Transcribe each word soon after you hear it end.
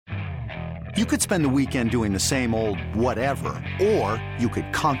You could spend the weekend doing the same old whatever, or you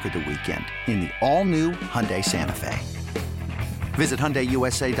could conquer the weekend in the all-new Hyundai Santa Fe. Visit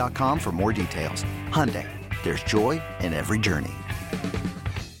HyundaiUSA.com for more details. Hyundai, there's joy in every journey.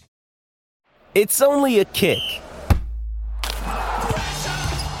 It's only a kick,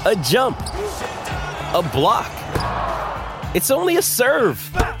 a jump, a block. It's only a serve.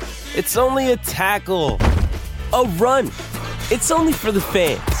 It's only a tackle, a run. It's only for the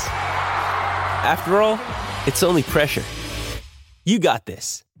fans. After all, it's only pressure. You got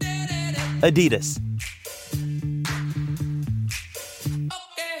this. Adidas.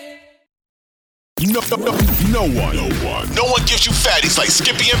 No one gives you fatties like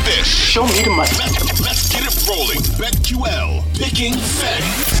Skippy and Bish. Show me the money. Let's get it rolling. BetQL picking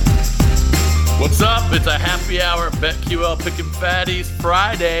fatties. What's up? It's a happy hour. BetQL picking fatties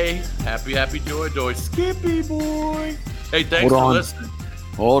Friday. Happy joy. Skippy boy. Hey, thanks for listening.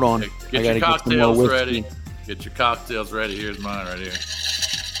 Hold on. Hey, get your cocktails ready. Get your cocktails ready. Here's mine right here.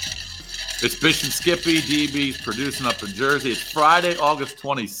 It's Bish and Skippy. DB's producing up in Jersey. It's Friday, August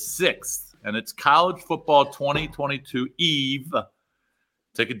 26th, and it's College Football 2022 Eve.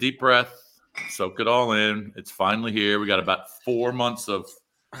 Take a deep breath. Soak it all in. It's finally here. We got about 4 months of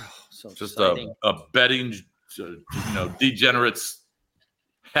just a betting, degenerates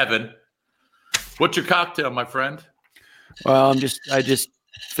heaven. What's your cocktail, my friend? Well, I just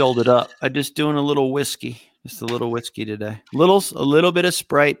filled it up. I'm just doing a little whiskey. Just a little whiskey today. A little bit of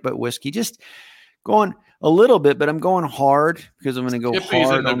Sprite, but whiskey. Just going a little bit, but I'm going hard because I'm going to go Skippy's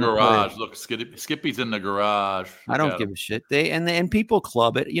hard in the on garage. Look, Skippy's in the garage. I don't give a shit. And people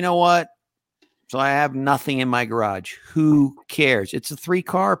club it. You know what? So I have nothing in my garage. Who cares? It's a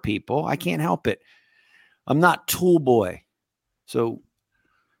 3-car, people. I can't help it. I'm not Tool Boy. So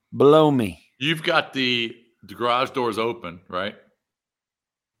blow me. You've got the garage doors open, right?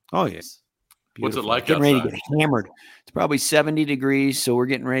 Oh, yes. What's it like getting outside? ready to get hammered. It's probably 70 degrees, so we're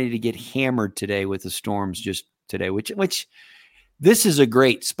getting ready to get hammered today with the storms just today, which this is a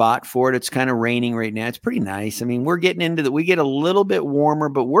great spot for it. It's kind of raining right now. It's pretty nice. I mean, we're getting into we get a little bit warmer,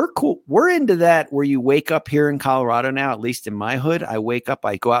 but we're cool. We're into that where you wake up here in Colorado now, at least in my hood. I wake up,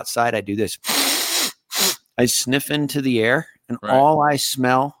 I go outside, I do this. I sniff into the air, and all I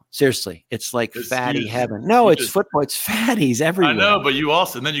smell, seriously, it's like fatty heaven. No, it's football. It's fatties everywhere. I know, but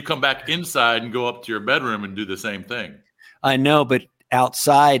and then you come back inside and go up to your bedroom and do the same thing. I know, but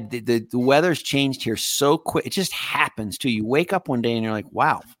outside, the weather's changed here so quick. It just happens to you. Wake up one day and you're like,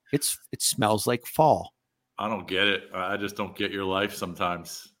 wow, it smells like fall. I don't get it. I just don't get your life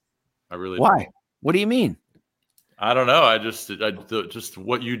sometimes. I really Why? don't. What do you mean? I don't know. I just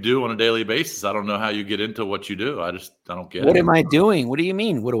what you do on a daily basis. I don't know how you get into what you do. I don't get it. What am I doing? What do you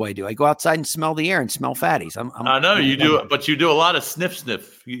mean? What do I do? I go outside and smell the air and smell fatties. I know you do it, but you do a lot of sniff,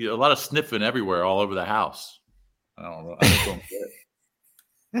 a lot of sniffing everywhere, all over the house. I don't know. I just don't get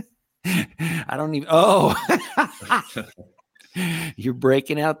it. I don't even. Oh, you're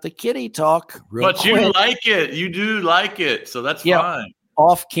breaking out the kitty talk. But quick. You like it. You do like it, so that's fine.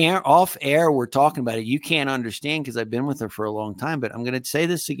 Off air, we're talking about it. You can't understand because I've been with her for a long time, but I'm going to say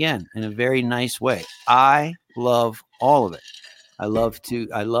this again in a very nice way. I love all of it. I love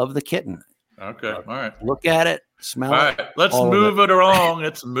the kitten. Okay. All right. Look at it. Smell it. All right. Let's move it along.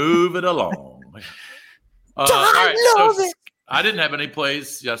 Let's move it along. All right. Love it. I didn't have any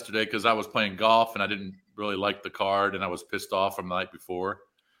plays yesterday because I was playing golf and I didn't really like the card and I was pissed off from the night before.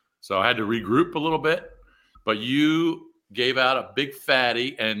 So I had to regroup a little bit. But you gave out a big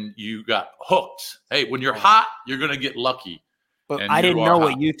fatty and you got hooked. Hey, when you're hot, you're going to get lucky. But I didn't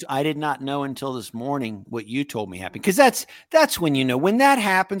know I did not know until this morning what you told me happened. Because that's when you know when that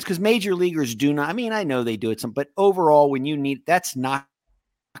happens. Because major leaguers do not. I mean, I know they do it but overall, when you need, that's not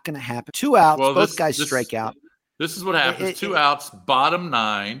going to happen. 2 outs, both guys strike out. This is what happens. 2 outs, bottom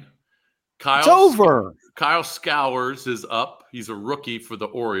 9. It's over. Kyle Skowers is up. He's a rookie for the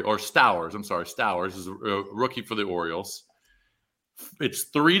Orioles. Or Stowers. I'm sorry. Stowers is a rookie for the Orioles. It's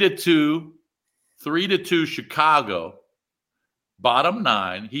 3-2. 3-2 Chicago. Bottom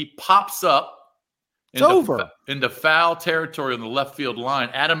 9. He pops up into foul territory on the left field line.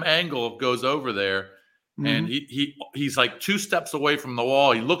 Adam Engel goes over there. And he's like 2 steps away from the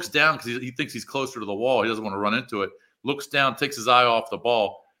wall. He looks down because he thinks he's closer to the wall. He doesn't want to run into it. Looks down, takes his eye off the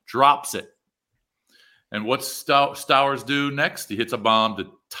ball, drops it. And what's Stowers do next? He hits a bomb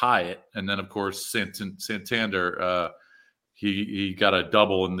to tie it. And then, of course, Santander, he got a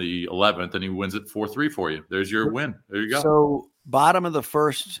double in the 11th, and he wins it 4-3 for you. There's your win. There you go. So bottom of the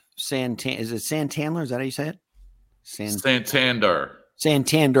first, is it Santander? Is that how you say it? Santander.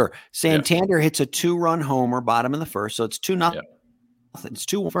 Santander hits a 2-run homer, bottom of the first. So it's 2-0. It's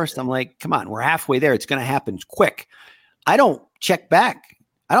 2-1 first. I'm like, come on, we're halfway there. It's going to happen quick. I don't check back.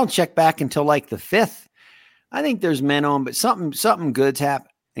 Until like the 5th. I think there's men on, but something good's happened.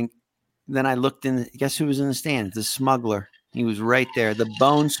 And then I looked in. Guess who was in the stands? The smuggler. He was right there. The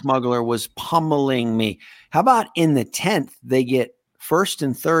bone smuggler was pummeling me. How about in the 10th, they get first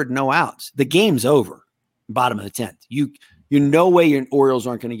and third, no outs. The game's over. Bottom of the 10th. You no way your Orioles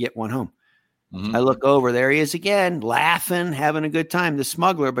aren't going to get one home. Mm-hmm. I look over. There he is again, laughing, having a good time, the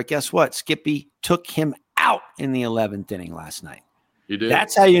smuggler. But guess what? Skippy took him out in the 11th inning last night. He did.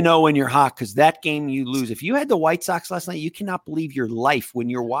 That's how you know when you're hot, because that game you lose. If you had the White Sox last night, you cannot believe your life when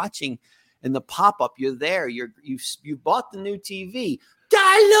you're watching in the pop-up. You're there. You bought the new TV.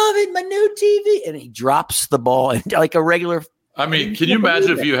 I love it, my new TV. And he drops the ball like a regular. I mean, can you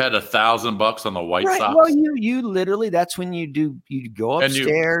imagine if you had $1,000 on the White Sox? Well, you literally, that's when you go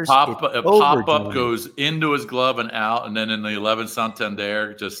upstairs. And pop-up goes into his glove and out, and then in the 11th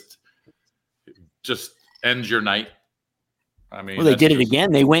Santander, just ends your night. I mean, well, they did it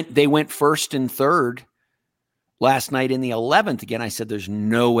again. They went first and third last night in the 11th again. I said, there's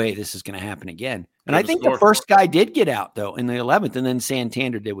no way this is going to happen again. And I think the first guy did get out, though, in the 11th, and then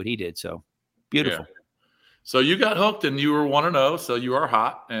Santander did what he did. So beautiful. Yeah. So you got hooked, and you were 1-0, so you are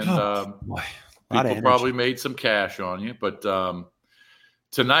hot. And people probably made some cash on you. But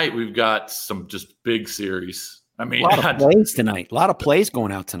tonight we've got some just big series. I mean, a lot of plays tonight. A lot of plays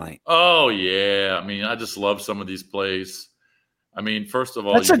going out tonight. Oh, yeah. I mean, I just love some of these plays. I mean, first of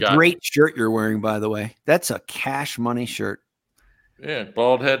all, that's great shirt you're wearing, by the way. That's a Cash Money shirt. Yeah,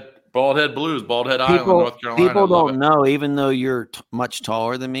 Bald Head Blues, Bald Head Island, North Carolina. People don't know, even though you're much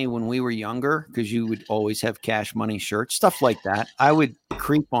taller than me, when we were younger, because you would always have Cash Money shirts, stuff like that. I would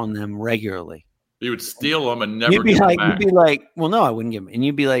creep on them regularly. You would steal them and never give them back. You'd be like, well, no, I wouldn't give them. And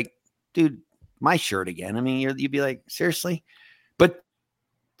you'd be like, dude, my shirt again. I mean, you'd be like, seriously? But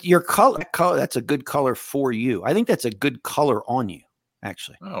your color, that's a good color for you. I think that's a good color on you,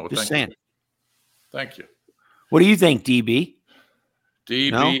 actually. Oh, well, just saying. Thank you. What do you think, DB?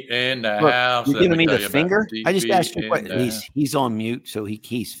 DB in the house. You giving me the finger? I just asked him. He's on mute, so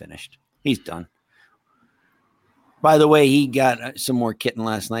he's finished. He's done. By the way, he got some more kitten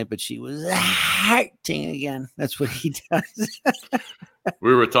last night, but she was acting again. That's what he does.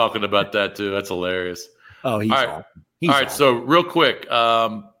 We were talking about that too. That's hilarious. Oh, he's all right. Awesome. All right. So real quick,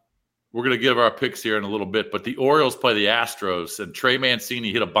 we're going to give our picks here in a little bit, but the Orioles play the Astros, and Trey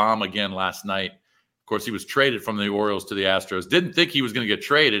Mancini hit a bomb again last night. Of course, he was traded from the Orioles to the Astros. Didn't think he was going to get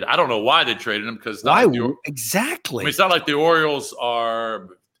traded. I don't know why they traded him, because exactly. I mean, it's not like the Orioles are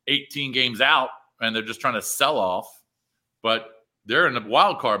 18 games out and they're just trying to sell off, but they're in the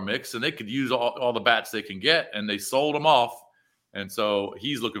wild card mix and they could use all the bats they can get, and they sold them off. And so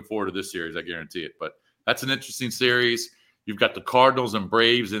he's looking forward to this series, I guarantee it. But that's an interesting series. You've got the Cardinals and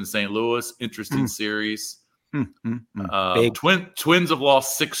Braves in St. Louis. Interesting series. Twins have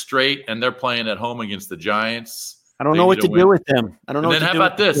lost 6 straight, and they're playing at home against the Giants. I don't know what to do with them. I don't know. And then how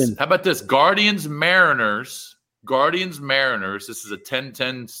about this? How about this? Guardians Mariners. This is a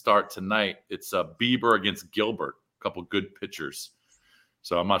 10-10 start tonight. It's Bieber against Gilbert. A couple good pitchers.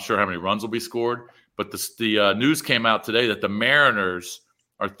 So I'm not sure how many runs will be scored. But the news came out today that the Mariners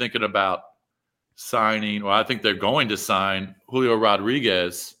are thinking about signing, well, I think they're going to sign Julio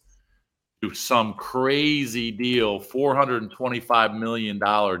Rodriguez to some crazy deal, $425 million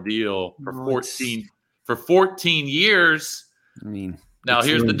deal for 14 years. I mean, now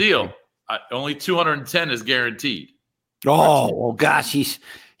here's the deal. Only 210 is guaranteed. Oh, well, gosh,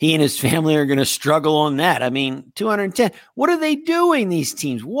 he and his family are going to struggle on that. I mean, 210. What are they doing, these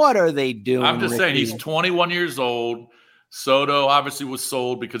teams? What are they doing? I'm just saying, he's 21 years old. Soto obviously was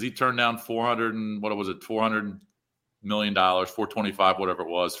sold because he turned down $400 million, 425, whatever it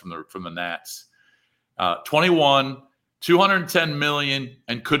was from the Nats. 21, 210 million,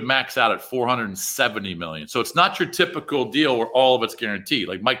 and could max out at 470 million. So it's not your typical deal where all of it's guaranteed.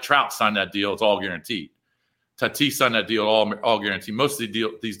 Like Mike Trout signed that deal; it's all guaranteed. Tatis signed that deal; all guaranteed. Most of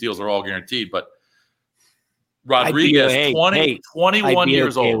these deals are all guaranteed. But Rodriguez, 21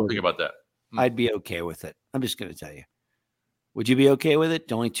 years old. Think about that. I'd be okay with it. I'm just going to tell you. Would you be okay with it?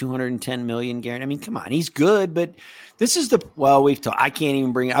 Only 210 million guaranteed. I mean, come on, he's good, but this is we've talked. I can't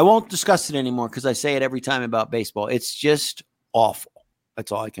even bring it. I won't discuss it anymore because I say it every time about baseball. It's just awful.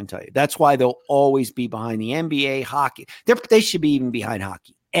 That's all I can tell you. That's why they'll always be behind the NBA, hockey. They should be even behind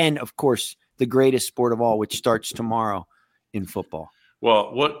hockey. And of course, the greatest sport of all, which starts tomorrow in football.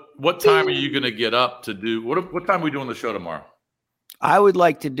 Well, what time are you going to get up to do? What time are we doing the show tomorrow? I would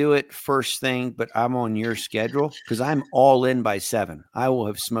like to do it first thing, but I'm on your schedule because I'm all in by 7. I will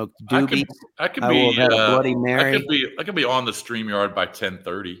have smoked doobies. I could will be have had a Bloody Mary. I could be on the StreamYard by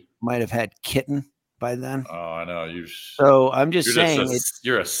 10:30. Might have had kitten by then. Oh, I know you. So I'm just saying,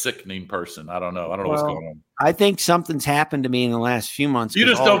 you're a sickening person. I don't know what's going on. I think something's happened to me in the last few months. You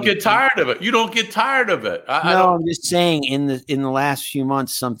just don't get tired of it. You don't get tired of it. I'm just saying in the last few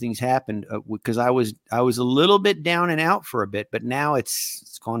months something's happened because I was a little bit down and out for a bit, but now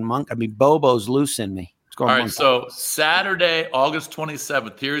it's gone monk. I mean, Bobo's loose in me. It's gone. All right, so Saturday, August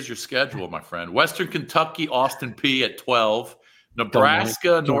 27th. Here's your schedule, my friend. Western Kentucky, Austin Peay at 12.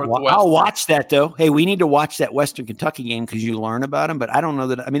 Nebraska, Northwestern. I'll watch that though. Hey, we need to watch that Western Kentucky game because you learn about them. But I don't know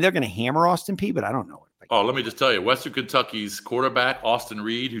that. I mean, they're going to hammer Austin Peay, but I don't know. Oh, let me just tell you, Western Kentucky's quarterback Austin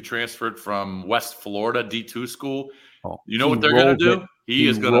Reed, who transferred from West Florida D2 school. Oh, you know what they're going to do? He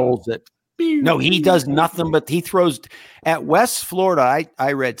is going to rolls it. No, he does nothing but he throws at West Florida.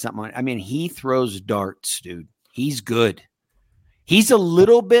 I read something on it. I mean, he throws darts, dude. He's good. He's a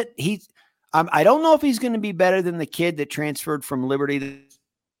little bit. I don't know if he's going to be better than the kid that transferred from Liberty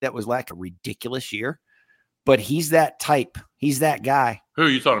that was like a ridiculous year, but he's that type. He's that guy. Who are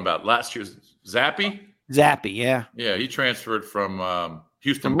you talking about? Last year's Zappy? Zappy, yeah. Yeah, he transferred from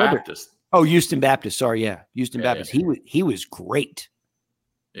Houston Baptist. Oh, Houston Baptist. Sorry, yeah. Houston Baptist. Yeah. He was great.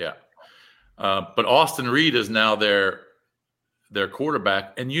 Yeah. But Austin Reed is now their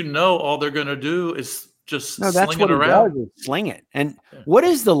quarterback, and all they're going to do is just sling it around. Sling it. And what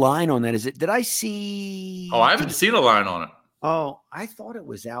is the line on that? Did I see? Oh, I haven't seen a line on it. Oh, I thought it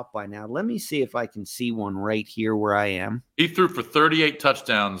was out by now. Let me see if I can see one right here where I am. He threw for 38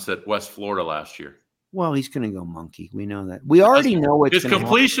 touchdowns at West Florida last year. Well, he's going to go monkey. We know that. We already know his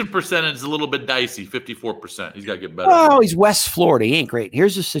completion percentage is a little bit dicey, 54%. He's got to get better. Oh, he's West Florida. He ain't great.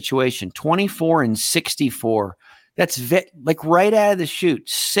 Here's the situation: 24-64. That's like right out of the chute.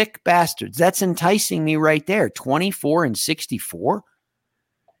 Sick bastards. That's enticing me right there. 24-64.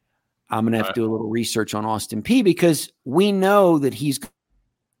 I'm going to have to do a little research on Austin Peay because we know that he's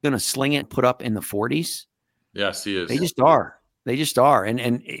going to sling it and put up in the 40s. Yes, he is. They just are. They just are. And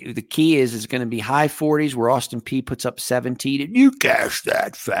the key is it's going to be high 40s where Austin Peay puts up 17. And you cash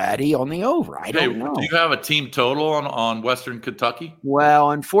that fatty on the over. I don't know. Do you have a team total on Western Kentucky? Well,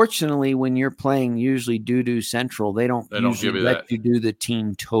 unfortunately, when you're playing usually Doo-Doo Central, they don't usually let you do the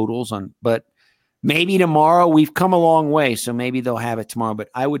team totals but maybe tomorrow. We've come a long way, so maybe they'll have it tomorrow, but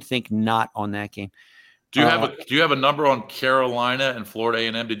I would think not on that game. Do you have a number on Carolina and Florida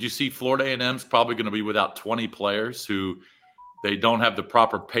A&M? Did you see Florida A&M's probably going to be without 20 players who they don't have the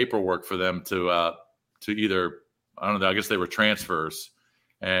proper paperwork for them to either, I don't know, I guess they were transfers.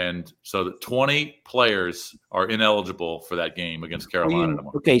 And so the 20 players are ineligible for that game against Carolina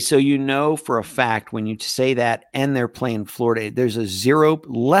tomorrow. Okay, so for a fact when you say that and they're playing Florida, there's a zero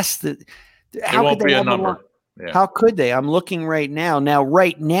less than – How won't be a number. Yeah. How could they? I'm looking right now.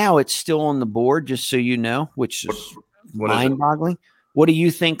 Right now it's still on the board, just so you know, which is mind-boggling. What do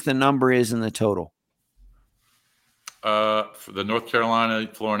you think the number is in the total? For the North Carolina,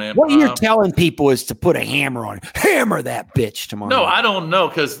 Florida. What you're telling people is to put a hammer on it. Hammer that bitch tomorrow. No, I don't know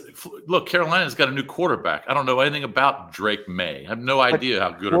because, look, Carolina's got a new quarterback. I don't know anything about Drake May. I have no idea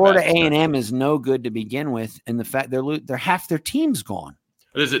how good Florida A&M is no good to begin with, and the fact they're half their team's gone.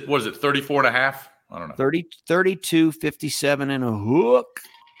 What is it 34.5? I don't know. 32, 57 and a hook.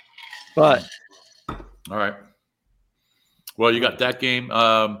 But all right. Well, you got that game.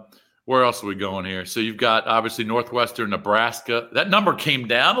 Where else are we going here? So you've got obviously Northwestern, Nebraska. That number came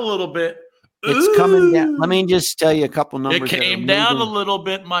down a little bit. It's coming down. Let me just tell you a couple numbers. It came down a little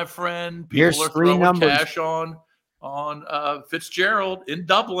bit, my friend. People Here's are three numbers. Cash on Fitzgerald in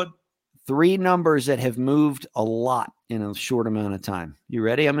Dublin. 3 numbers that have moved a lot in a short amount of time. You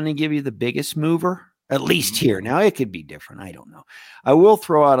ready? I'm going to give you the biggest mover, at least here. Now, it could be different. I don't know. I will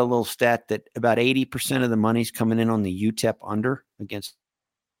throw out a little stat that about 80% of the money's coming in on the UTEP under against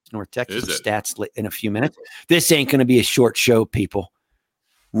North Texas. Stats in a few minutes. This ain't going to be a short show, people.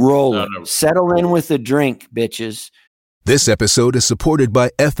 Roll it. No. Settle in with a drink, bitches. This episode is supported by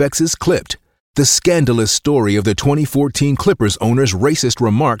FX's Clipped, the scandalous story of the 2014 Clippers owner's racist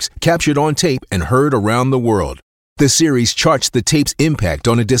remarks captured on tape and heard around the world. The series charts the tape's impact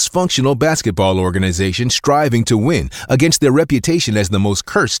on a dysfunctional basketball organization striving to win against their reputation as the most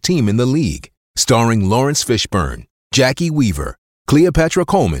cursed team in the league. Starring Lawrence Fishburne, Jackie Weaver, Cleopatra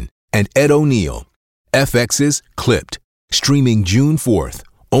Coleman, and Ed O'Neill. FX's Clipped, streaming June 4th,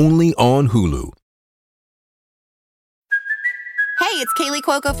 only on Hulu. Hey, it's Kaylee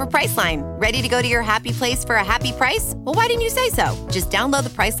Cuoco for Priceline. Ready to go to your happy place for a happy price? Well, why didn't you say so? Just download the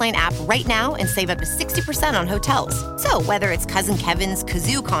Priceline app right now and save up to 60% on hotels. So whether it's Cousin Kevin's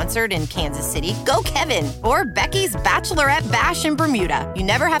Kazoo Concert in Kansas City, go Kevin, or Becky's Bachelorette Bash in Bermuda, you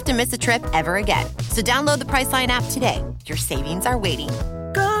never have to miss a trip ever again. So download the Priceline app today. Your savings are waiting.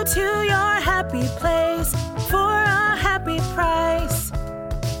 Go to your happy place for a happy price.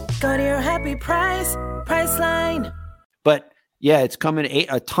 Go to your happy price, Priceline. But yeah, it's coming.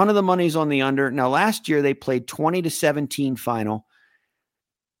 A ton of the money's on the under. Now, last year they played 20-17 final.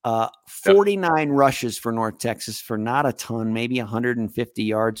 49 rushes for North Texas for not a ton, maybe 150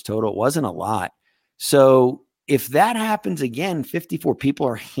 yards total. It wasn't a lot. So if that happens again, 54 people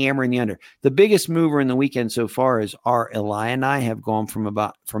are hammering the under. The biggest mover in the weekend so far is our Illini have gone from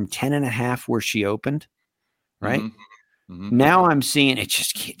 10.5 where she opened, right? Mm-hmm. Now I'm seeing it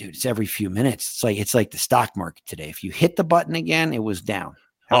just can't, dude. It's every few minutes. It's like the stock market today. If you hit the button again, it was down.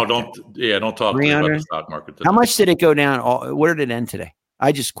 Don't talk to me about the stock market today. How much did it go down? Where did it end today?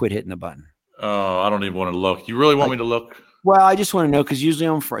 I just quit hitting the button. Oh, I don't even want to look. You really want me to look? Well, I just want to know because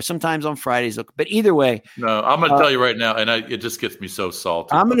usually sometimes on Fridays. But either way, no, I'm going to tell you right now, and it just gets me so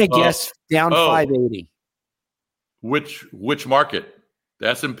salty. I'm going to guess down 580. Which market? The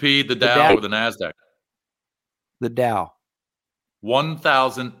S&P, the Dow, or the NASDAQ? The Dow.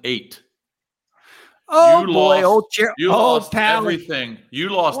 1,008. Oh, boy. You lost everything. You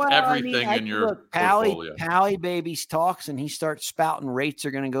lost everything in your portfolio. Pally babies talks, and he starts spouting rates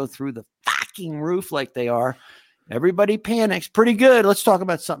are going to go through the fucking roof like they are. Everybody panics. Pretty good. Let's talk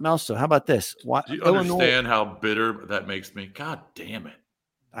about something else. So how about this? Do you understand how bitter that makes me? God damn it.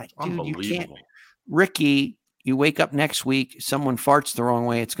 Unbelievable. You can't. Ricky, you wake up next week, someone farts the wrong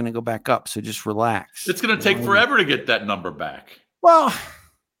way, it's going to go back up. So just relax. It's going to take forever to get that number back. Well,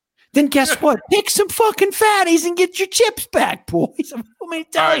 then guess what? Pick some fucking fatties and get your chips back, boys. I'm going to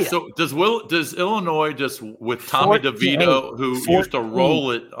tell you. So does Illinois just with Tommy DeVito, who used to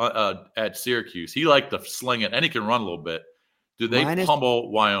roll it at Syracuse, he liked to sling it and he can run a little bit. Do they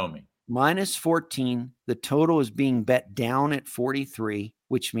pummel Wyoming? Minus 14. The total is being bet down at 43,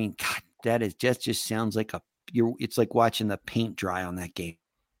 which means God, that just sounds like it's like watching the paint dry on that game.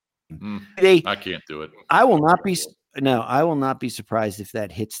 I can't do it. I will not be surprised if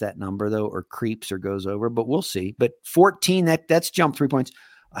that hits that number though, or creeps or goes over, but we'll see. But 14, that's jumped 3 points.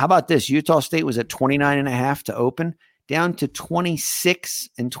 How about this? Utah State was at 29.5 to open, down to 26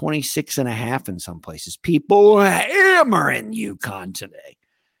 and 26.5 in some places. People hammering UConn today.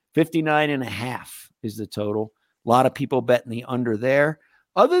 59.5 is the total. A lot of people betting the under there.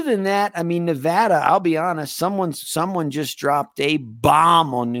 Other than that, I mean, Nevada, I'll be honest, someone just dropped a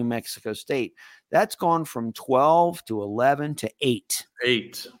bomb on New Mexico State. That's gone from 12 to 11 to 8.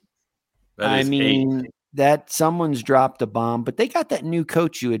 8. That someone's dropped a bomb, but they got that new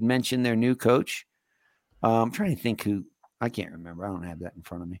coach you had mentioned, their new coach. I'm trying to think who. I can't remember. I don't have that in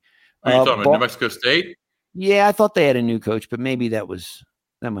front of me. Are you talking about New Mexico State? Yeah, I thought they had a new coach, but maybe that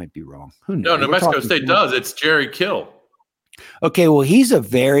might be wrong. Who knows? No, New Mexico State does. It's Jerry Kill. Okay, well, he's a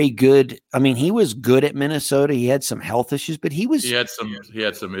very good. I mean, he was good at Minnesota. He had some health issues, but he had some.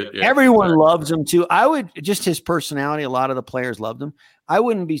 Everyone loves him too. His personality. A lot of the players loved him. I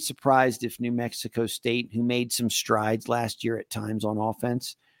wouldn't be surprised if New Mexico State, who made some strides last year at times on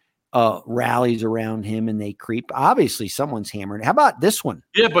offense, rallies around him and they creep. Obviously, someone's hammering. How about this one?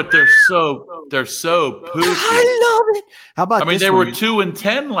 Yeah, but they're so poopy. I love it. How about? They were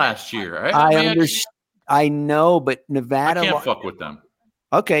 2-10 last year. Right? I understand. I know, but Nevada. I can't fuck with them.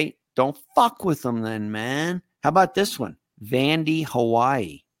 Okay, don't fuck with them then, man. How about this one? Vandy,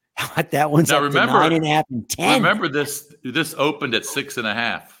 Hawaii. How about that one's up to 9.5 and 10? Remember this opened at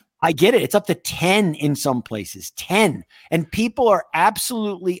 6.5. I get it. It's up to 10 in some places. 10. And people are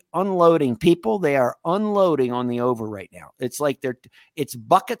absolutely unloading. They are unloading on the over right now. It's like it's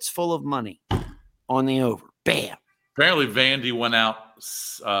buckets full of money on the over. Bam. Apparently Vandy went out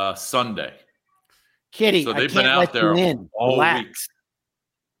Sunday. Kitty, so they've been out there a whole week.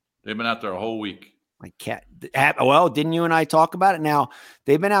 They've been out there a whole week. My cat. Well, didn't you and I talk about it? Now,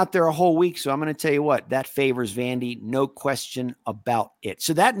 they've been out there a whole week, so I'm going to tell you what, that favors Vandy, no question about it.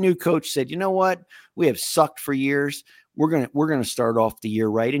 So that new coach said, you know what? We have sucked for years. We're going to start off the year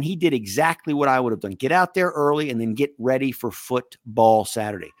right. And he did exactly what I would have done. Get out there early and then get ready for football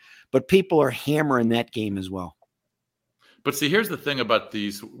Saturday. But people are hammering that game as well. But see, here's the thing about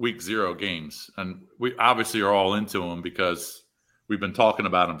these week 0 games, and we obviously are all into them because we've been talking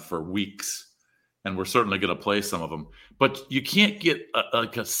about them for weeks, and we're certainly going to play some of them. But you can't get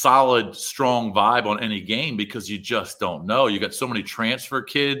a solid, strong vibe on any game because you just don't know. You got so many transfer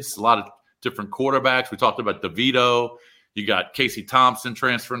kids, a lot of different quarterbacks. We talked about DeVito. You got Casey Thompson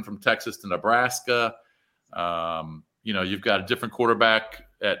transferring from Texas to Nebraska. You've got a different quarterback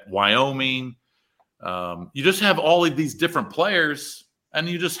at Wyoming. You just have all of these different players, and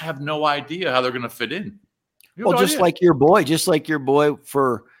you just have no idea how they're going to fit in. Well, just like your boy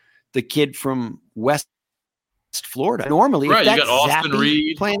for the kid from West Florida. Normally, right? If you got Austin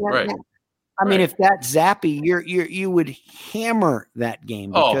Reed playing that right. game, I mean, if that's Zappe, you would hammer that game.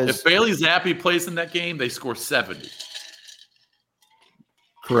 Because, if Bailey Zappe plays in that game, they score 70.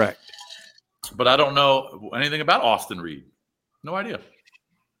 Correct. But I don't know anything about Austin Reed. No idea.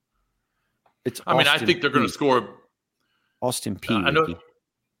 I think they're going to score. Austin P. I know.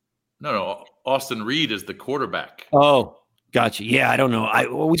 No. Austin Reed is the quarterback. Oh, gotcha. Yeah, I don't know.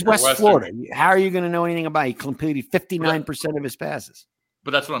 He's West Florida. How are you going to know anything about it? He completed 59% of his passes.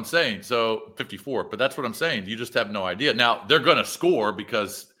 But that's what I'm saying. So 54. But that's what I'm saying. You just have no idea. Now, they're going to score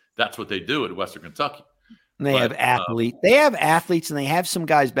because that's what they do at Western Kentucky. And they have athletes. They have athletes, and they have some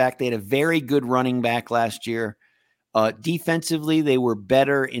guys back. They had a very good running back last year. Defensively, they were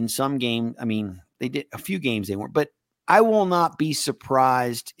better in some games. I mean, they did a few games they weren't. But I will not be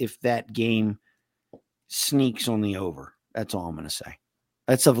surprised if that game sneaks on the over. That's all I'm going to say.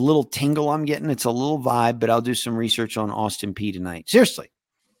 That's a little tingle I'm getting. It's a little vibe, but I'll do some research on Austin P tonight. Seriously.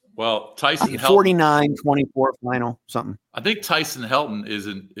 Well, Tyson Helton, 49-24 final, something. I think Tyson Helton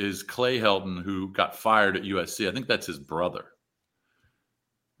is Clay Helton, who got fired at USC. I think that's his brother.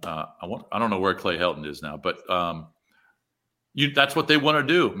 I don't know where Clay Helton is now, but that's what they want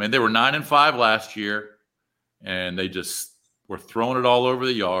to do. Man, they were 9-5 last year, and they just were throwing it all over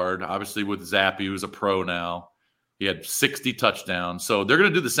the yard. Obviously, with Zappe, who's a pro now, he had 60 touchdowns. So they're going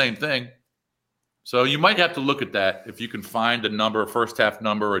to do the same thing. So you might have to look at that if you can find a number, a first half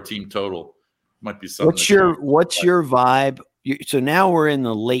number, or a team total. Might be something. What's your vibe? So now we're in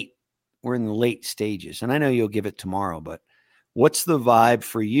the late stages, and I know you'll give it tomorrow, but what's the vibe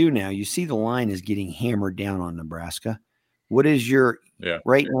for you now? You see the line is getting hammered down on Nebraska. What is your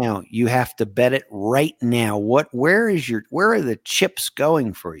right now? You have to bet it right now. Where are the chips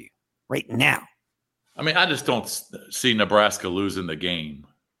going for you right now? I mean, I just don't see Nebraska losing the game.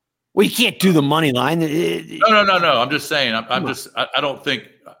 Well, you can't do the money line. No. I'm just saying. I don't think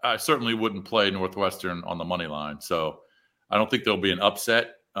I certainly wouldn't play Northwestern on the money line. So I don't think there'll be an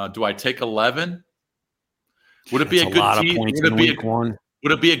upset. Do I take 11? Would it be a good tee?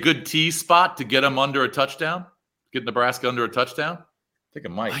 Would it be a good tee spot to get them under a touchdown? Get Nebraska under a touchdown? I think it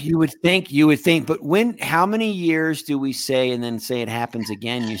might. You would think. But how many years do we say, and then say it happens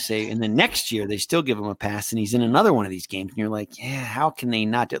again? You say, and then next year they still give him a pass, and he's in another one of these games, and you're like, yeah, how can they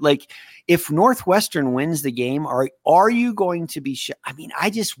not do? Like, if Northwestern wins the game, are you going to be? I mean, I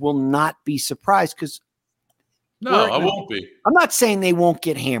just will not be surprised because. No, I won't be. I'm not saying they won't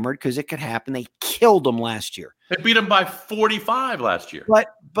get hammered because it could happen. They killed them last year. They beat them by 45 last year.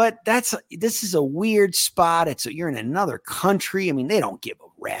 But this is a weird spot. You're in another country. I mean, they don't give a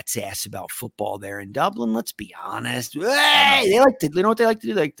rat's ass about football there in Dublin. Let's be honest. Hey, you know what they like to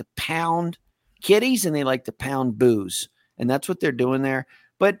do? They like to pound kitties and they like to pound booze. And that's what they're doing there.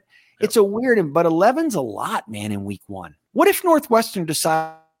 But it's a weird, but 11's a lot, man, in week one. What if Northwestern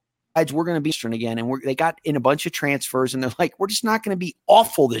decides we're going to be Eastern again, and they got in a bunch of transfers, and they're like, we're just not going to be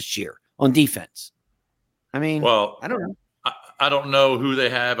awful this year on defense. I mean, I don't know. I don't know who they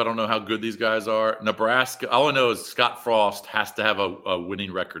have. I don't know how good these guys are. Nebraska, all I know is Scott Frost has to have a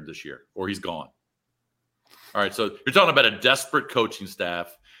winning record this year, or he's gone. All right, so you're talking about a desperate coaching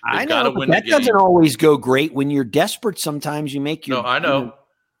staff. I know, but that doesn't always go great. When you're desperate, sometimes you make your. No, I know.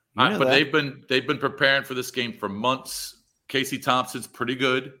 But they've been preparing for this game for months. Casey Thompson's pretty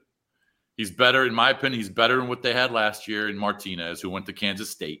good. He's better, in my opinion. He's better than what they had last year in Martinez, who went to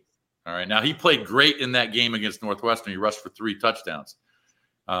Kansas State. All right. Now, he played great in that game against Northwestern. He rushed for 3 touchdowns.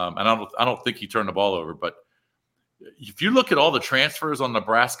 And I don't think he turned the ball over. But if you look at all the transfers on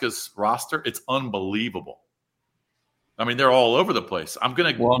Nebraska's roster, it's unbelievable. I mean, they're all over the place.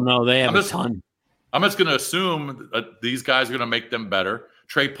 They have a ton. I'm just going to assume these guys are going to make them better.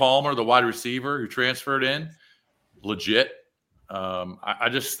 Trey Palmer, the wide receiver who transferred in, legit. I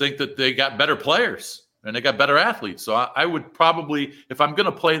just think that they got better players and they got better athletes. So I would probably, if I'm going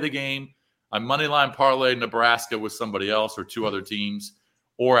to play the game, I moneyline parlay Nebraska with somebody else or 2 other teams,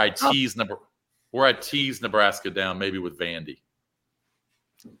 or I tease Nebraska down maybe with Vandy.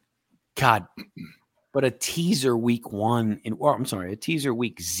 God, but a teaser week 1 a teaser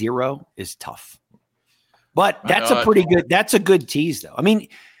week 0 is tough. But that's that's a good tease though. I mean,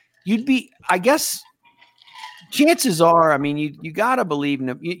 I guess. Chances are, I mean, you got to believe in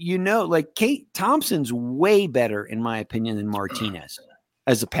it. Like Kate Thompson's way better, in my opinion, than Martinez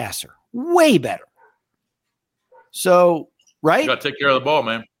as a passer. Way better. So, right? You got to take care of the ball,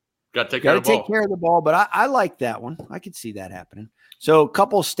 man. Got to take care of the ball. But I like that one. I could see that happening. So, a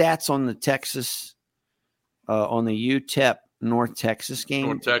couple stats on the Texas, on the UTEP North Texas game.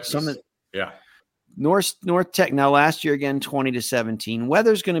 North Texas. North Tech. Now, last year again, 20-17.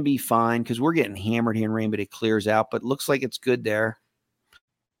 Weather's going to be fine because we're getting hammered here in rain, but it clears out. But it looks like it's good there.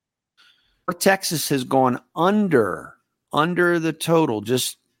 North Texas has gone under the total,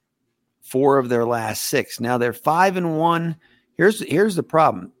 just 4 of their last 6. Now they're 5-1. Here's the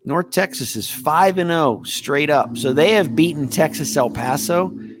problem. North Texas is 5-0 straight up. So they have beaten Texas El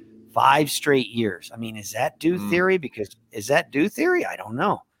Paso 5 straight years. I mean, is that due theory? I don't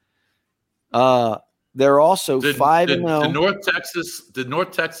know. They're also 5-0. Did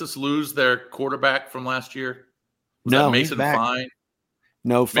North Texas lose their quarterback from last year? No, Mason Fine?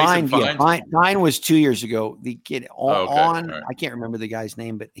 No, Fine. Yeah, Fine was 2 years ago. The kid on, right. I can't remember the guy's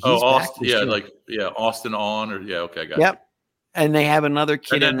name, but he's back. Austin on, or okay, got Yep. And they have another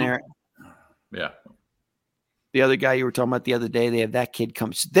kid in there. Yeah. The other guy you were talking about the other day, they have that kid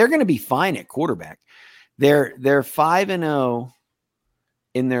come. So they're going to be fine at quarterback. They're 5-0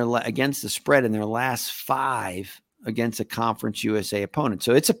 in their against the spread in their last 5 against a Conference USA opponent.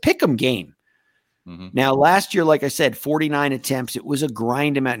 So it's a pick 'em game. Mm-hmm. Now, last year, like I said, 49 attempts. It was a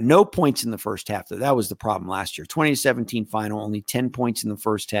grind amount. No points in the first half, though. That was the problem last year. 2017 final, only 10 points in the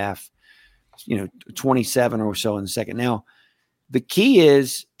first half, 27 or so in the second. Now, the key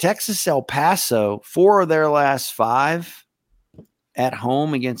is Texas El Paso, 4 of their last 5 at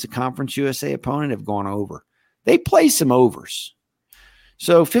home against a Conference USA opponent have gone over. They play some overs.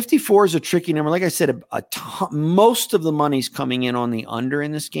 So 54 is a tricky number. Like I said, most of the money's coming in on the under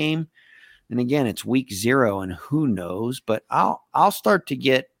in this game. And again, it's week 0 and who knows, but I'll start to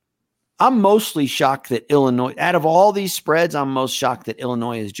get, I'm mostly shocked that Illinois, out of all these spreads, I'm most shocked that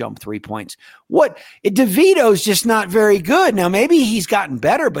Illinois has jumped 3 points. DeVito's just not very good. Now, maybe he's gotten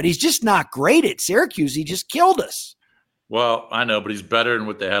better, but he's just not great at Syracuse. He just killed us. Well, I know, but he's better than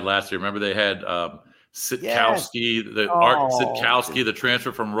what they had last year. Remember they had Sitkowski, Art Sitkowski, the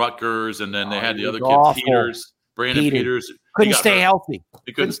transfer from Rutgers, and then they had the other kid, Brandon Peters. Couldn't stay healthy.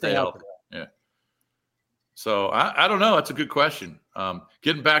 He couldn't stay healthy. Yeah. So I don't know. That's a good question.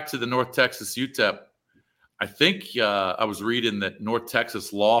 Getting back to the North Texas UTEP, I think I was reading that North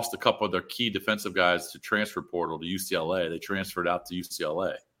Texas lost a couple of their key defensive guys to transfer portal to UCLA. They transferred out to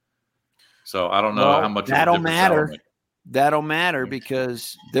UCLA. So I don't know how much that'll matter. That'll matter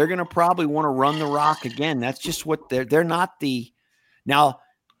because they're going to probably want to run the rock again. That's just what they're not the – now,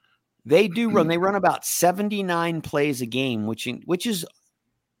 they do run – they run about 79 plays a game, which is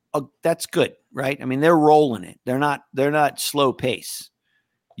that's good, right? I mean, they're rolling it. They're not slow pace.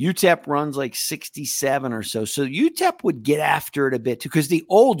 UTEP runs like 67 or so. So UTEP would get after it a bit too because the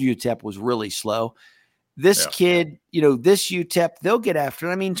old UTEP was really slow. This kid, this UTEP, they'll get after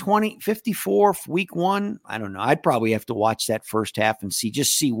it. I mean, 54 week 1. I don't know. I'd probably have to watch that first half and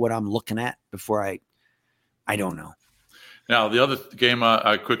see what I'm looking at before I don't know. Now, the other game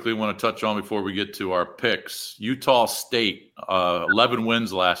I quickly want to touch on before we get to our picks, Utah State, 11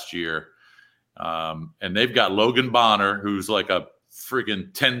 wins last year. And they've got Logan Bonner, who's like a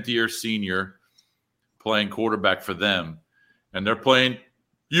friggin' 10th year senior playing quarterback for them. And they're playing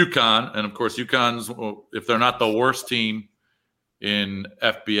UConn, and of course, UConn's, if they're not the worst team in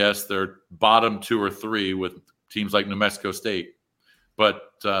FBS, they're bottom 2 or 3 with teams like New Mexico State. But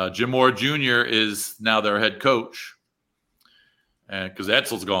Jim Moore Jr. is now their head coach, and because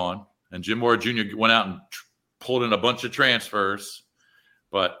Etzel's gone, and Jim Moore Jr. went out and pulled in a bunch of transfers.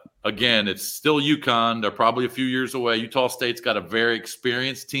 But again, it's still UConn. They're probably a few years away. Utah State's got a very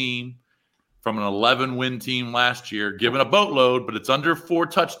experienced team from an 11-win team last year, given a boatload, but it's under 4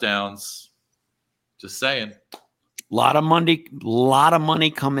 touchdowns. Just saying. A lot of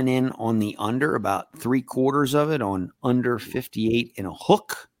money coming in on the under, about 3/4 of it on under 58 in a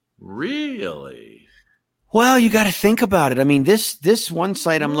hook. Really? Well, you got to think about it. I mean, this one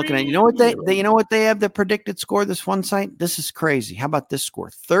site I'm looking at, you know what they have the predicted score, this one site? This is crazy. How about this score?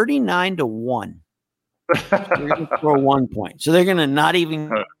 39-1. They're going to throw 1 point. So they're going to not even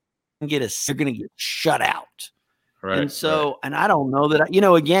they're going to get shut out. Right. And so, and I don't know that,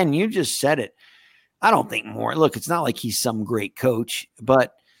 again, you just said it. I don't think more. Look, it's not like he's some great coach,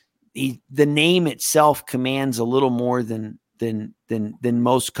 but the name itself commands a little more than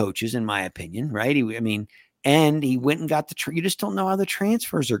most coaches, in my opinion, right? And he went and got you just don't know how the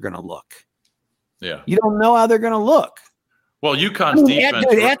transfers are going to look. Yeah. You don't know how they're going to look. Well, UConn's defense.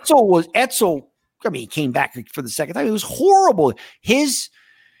 Etzel, he came back for the second time. It was horrible. His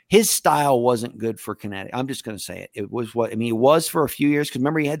style wasn't good for Connecticut. I'm just going to say it. It was it was for a few years. Because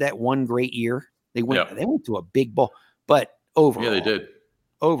remember, he had that one great year They went to a big bowl, but overall, yeah, they did.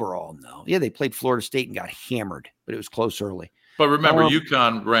 Overall, no. Yeah, they played Florida State and got hammered, but it was close early. But remember,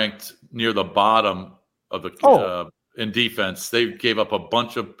 UConn ranked near the bottom of the in defense. They gave up a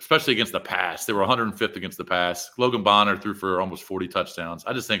bunch of, especially against the pass. They were 105th against the pass. Logan Bonner threw for almost 40 touchdowns.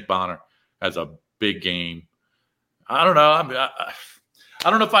 I just think Bonner has a big game. I don't know. I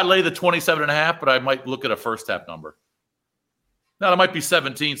don't know if I lay the 27.5, but I might look at a first half number. Now, it might be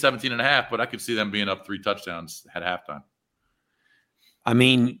 17.5, but I could see them being up 3 touchdowns at halftime. I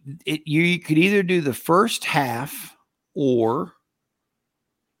mean, you could either do the first half or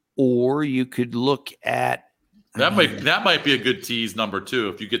you could look at that might be a good tease number too.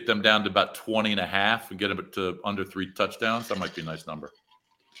 If you get them down to about 20.5 and get them to under 3 touchdowns, that might be a nice number.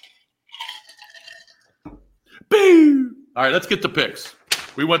 Boom! All right, let's get to picks.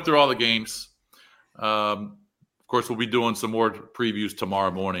 We went through all the games. Of course, we'll be doing some more previews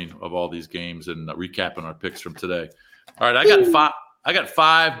tomorrow morning of all these games and recapping our picks from today. All right, I got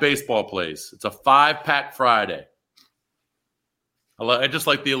 5 baseball plays. It's a 5-pack Friday. I just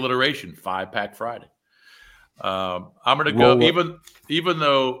like the alliteration, 5-pack Friday. I'm going to go, even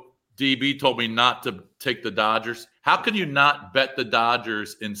though DB told me not to take the Dodgers. How can you not bet the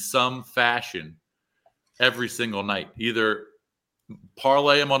Dodgers in some fashion every single night? Either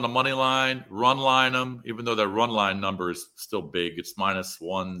parlay them on the money line, run line them, even though their run line number is still big. It's minus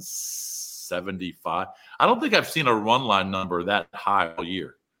 175. I don't think I've seen a run line number that high all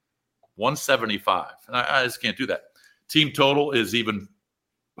year. 175. And I just can't do that. Team total is even –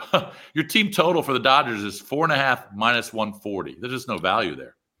 your team total for the Dodgers is 4.5 minus 140. There's just no value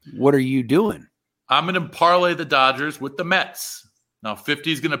there. What are you doing? I'm going to parlay the Dodgers with the Mets. Now,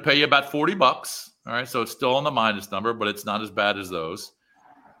 50 is going to pay you about $40. All right, so it's still on the minus number, but it's not as bad as those.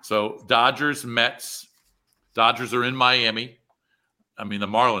 So Dodgers, Mets. Dodgers are in Miami. I mean, the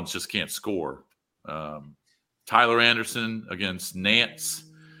Marlins just can't score. Tyler Anderson against Nance.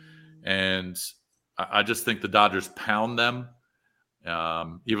 And I just think the Dodgers pound them.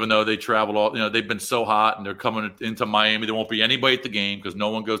 Even though they traveled all, they've been so hot and they're coming into Miami. There won't be anybody at the game because no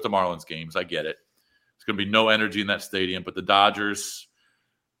one goes to Marlins games. I get it. There's going to be no energy in that stadium. But the Dodgers,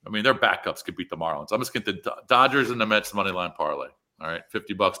 I mean, their backups could beat the Marlins. I'm just getting the Dodgers and the Mets money line parlay. All right,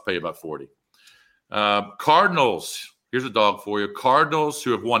 $50, pay about 40. Cardinals, here's a dog for you. Cardinals,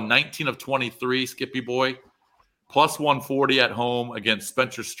 who have won 19 of 23, Skippy boy, plus 140 at home against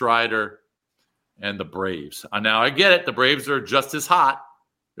Spencer Strider and the Braves. Now, I get it. The Braves are just as hot,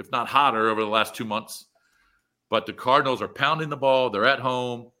 if not hotter, over the last 2 months. But the Cardinals are pounding the ball. They're at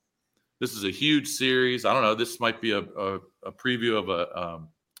home. This is a huge series. I don't know. This might be a preview of a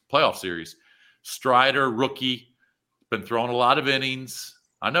playoff series. Strider, rookie, been throwing a lot of innings.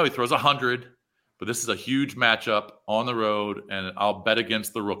 I know he throws 100, but this is a huge matchup on the road, and I'll bet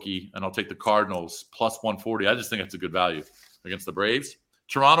against the rookie, and I'll take the Cardinals plus 140. I just think that's a good value against the Braves.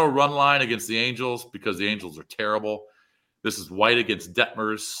 Toronto run line against the Angels because the Angels are terrible. This is White against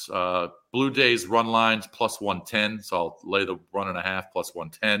Detmers. Blue Jays run lines plus 110, so I'll lay the 1.5 plus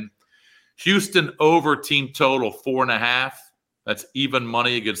 110. Houston over team total 4.5. That's even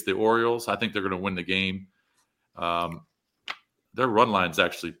money against the Orioles. I think they're going to win the game. Their run line's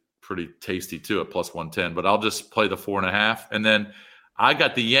actually pretty tasty too at plus 110, but I'll just play the 4.5. And then I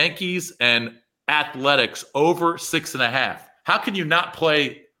got the Yankees and Athletics over 6.5. How can you not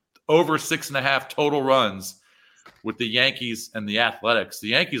play over 6.5 total runs with the Yankees and the Athletics? The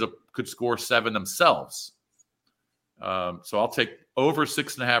Yankees could score 7 themselves. So I'll take over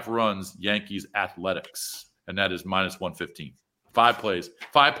 6.5 runs, Yankees Athletics, and that is minus 115. 5 plays,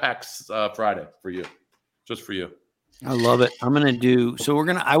 5 packs Friday for you, just for you. I love it. I'm going to do,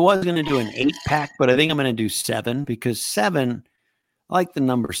 I was going to do an 8-pack, but I think I'm going to do 7 because 7, I like the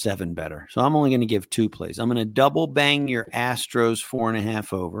number 7 better. So I'm only going to give 2 plays. I'm going to double bang your Astros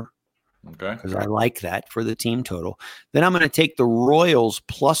 4.5 over. Okay. Because I like that for the team total. Then I'm going to take the Royals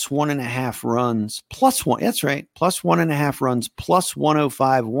plus 1.5 runs, plus 1. That's right. Plus 1.5 runs, plus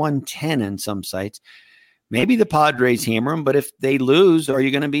 105, 110 in some sites. Maybe the Padres hammer them, but if they lose, are you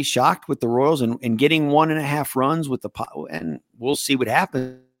going to be shocked with the Royals and getting 1.5 runs with the and we'll see what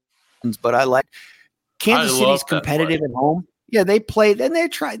happens. But I like Kansas City's competitive at home. Yeah, they played and they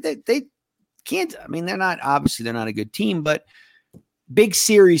tried. They can't. I mean, they're not a good team, but big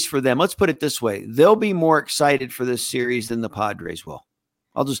series for them. Let's put it this way: they'll be more excited for this series than the Padres will.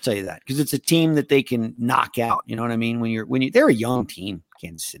 I'll just tell you that because it's a team that they can knock out. You know what I mean? They're a young team,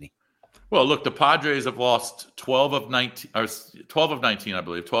 Kansas City. Well, look, the Padres have lost 12 of 19, I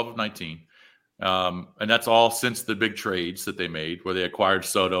believe, 12 of 19. And that's all since the big trades that they made where they acquired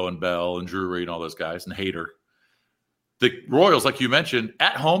Soto and Bell and Drury and all those guys and Hader. The Royals, like you mentioned,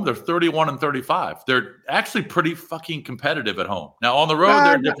 at home, they're 31-35. They're actually pretty fucking competitive at home. Now, on the road,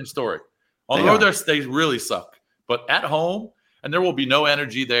 they're a different story. On the road, they really suck. But at home, and there will be no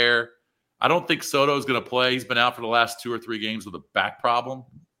energy there. I don't think Soto is going to play. He's been out for the last 2 or 3 games with a back problem.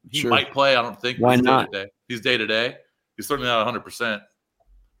 He might play. I don't think. Why not? He's day-to-day. He's certainly not 100%.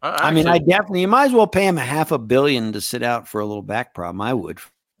 I definitely – you might as well pay him $500 million to sit out for a little back problem. I would.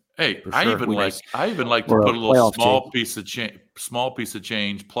 Hey, I even like to put a little small piece of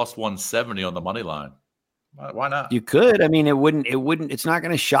change plus 170 on the money line. Why not? You could. I mean, it wouldn't. It's not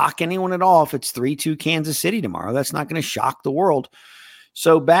going to shock anyone at all if it's 3-2 Kansas City tomorrow. That's not going to shock the world.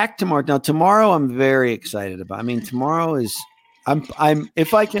 So back tomorrow. Now tomorrow, I'm very excited about. I mean, tomorrow is. I'm.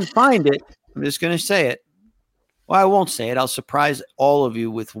 If I can find it, I'm just going to say it. Well, I won't say it. I'll surprise all of you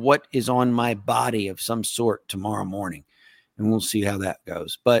with what is on my body of some sort tomorrow morning, and we'll see how that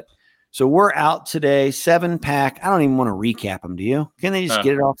goes. But so we're out today, 7-pack. I don't even want to recap them. Do you? Can they just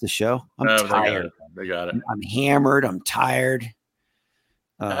get it off the show? I'm tired. They got it. I'm hammered. I'm tired.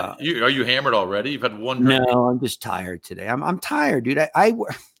 Are you hammered already? You've had one drink? No, I'm just tired today. I'm tired, dude.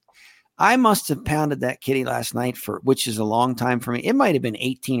 I must have pounded that kitty last night which is a long time for me. It might have been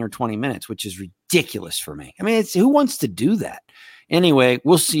 18 or 20 minutes, which is ridiculous for me. I mean, who wants to do that? Anyway,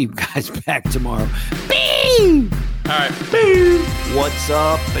 we'll see you guys back tomorrow. Bing! All right. Bing! What's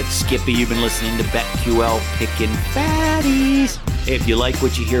up? It's Skippy. You've been listening to BetQL Pickin' Fatties. If you like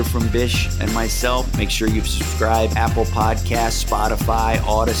what you hear from Bish and myself, make sure you subscribe. Apple Podcasts, Spotify,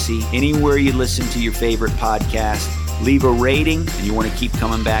 Odyssey, anywhere you listen to your favorite podcast. Leave a rating, and you want to keep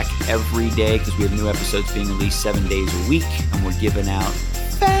coming back every day because we have new episodes being released 7 days a week, and we're giving out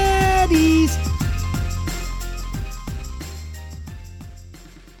fatties.